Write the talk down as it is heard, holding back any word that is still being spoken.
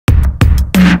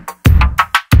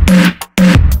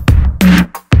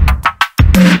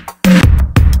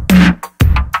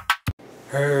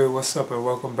what's up and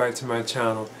welcome back to my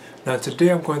channel. Now today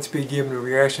I'm going to be giving a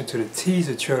reaction to the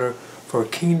teaser trailer for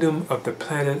Kingdom of the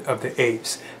Planet of the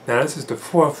Apes. Now this is the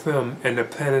fourth film in the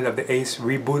Planet of the Apes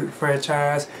rebooted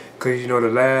franchise, because you know the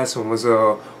last one was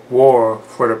a war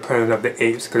for the Planet of the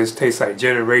Apes, because it takes like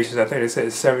generations. I think they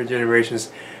said 7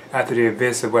 generations after the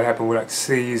events of what happened with like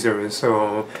Caesar and so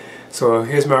on. So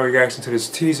here's my reaction to this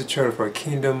teaser trailer for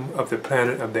Kingdom of the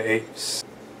Planet of the Apes.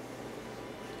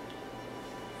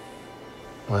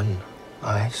 When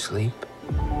I sleep,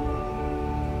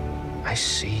 I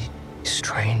see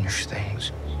strange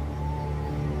things.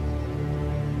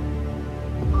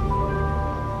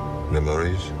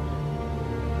 Memories?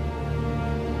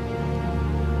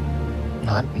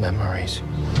 Not memories.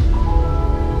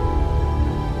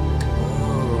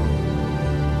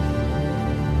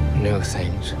 New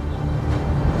things.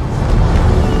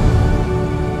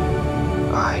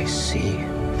 I see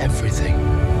everything.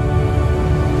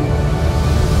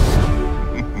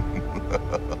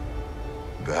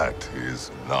 That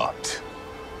is not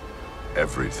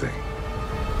everything.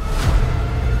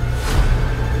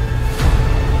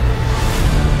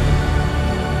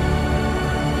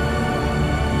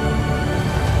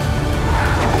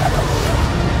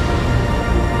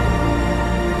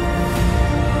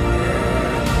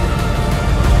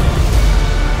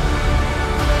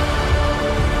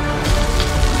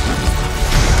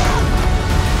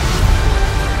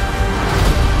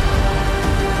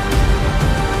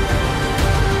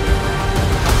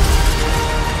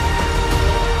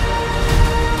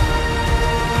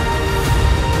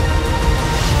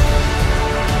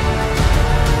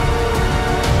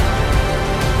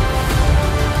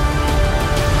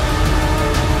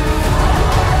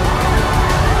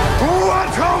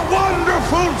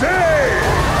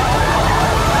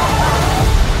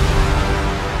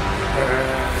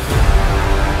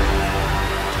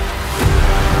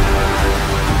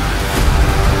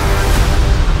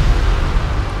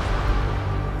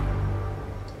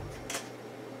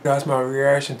 That's my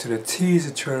reaction to the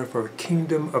teaser trailer for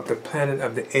Kingdom of the Planet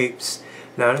of the Apes.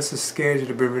 Now this is scheduled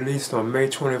to be released on May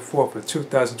 24th of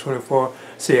 2024.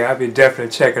 So yeah, I'll be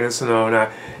definitely checking this one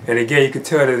out. And again, you can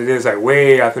tell that it is like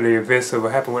way after the events of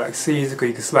what happened with like Caesar, because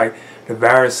you can see like the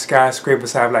various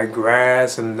skyscrapers have like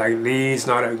grass and like leaves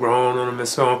and all that growing on them and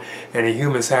so on. And the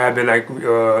humans have been like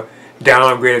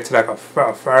downgraded to like a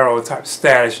pharaoh type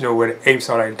status, you know, where the apes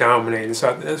are like dominating. So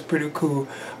I think that's pretty cool.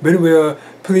 But anyway,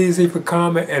 please leave a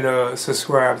comment and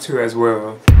subscribe too as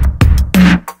well.